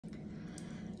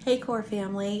Hey Core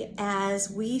family, as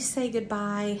we say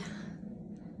goodbye,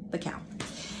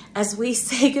 as we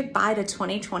say goodbye to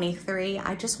 2023,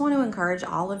 I just want to encourage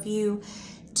all of you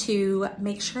to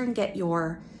make sure and get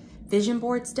your vision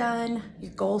boards done,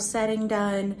 your goal setting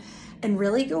done, and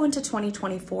really go into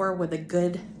 2024 with a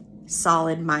good,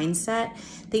 solid mindset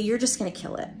that you're just gonna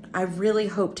kill it. I really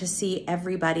hope to see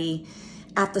everybody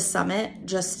at the summit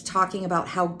just talking about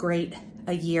how great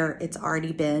a year it's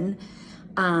already been.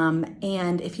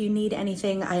 And if you need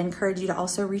anything, I encourage you to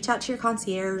also reach out to your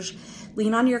concierge,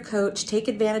 lean on your coach, take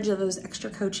advantage of those extra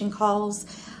coaching calls.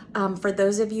 For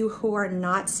those of you who are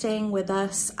not staying with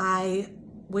us, I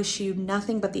wish you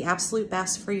nothing but the absolute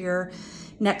best for your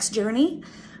next journey.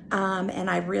 And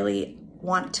I really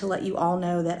want to let you all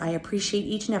know that I appreciate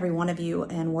each and every one of you,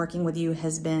 and working with you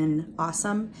has been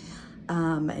awesome.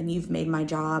 And you've made my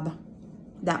job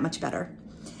that much better.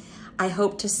 I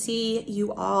hope to see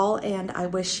you all, and I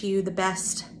wish you the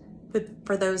best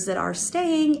for those that are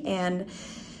staying, and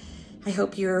I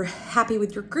hope you're happy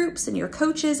with your groups and your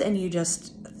coaches and you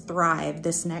just thrive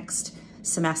this next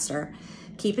semester.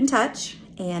 Keep in touch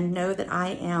and know that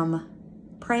I am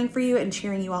praying for you and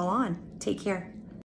cheering you all on. Take care.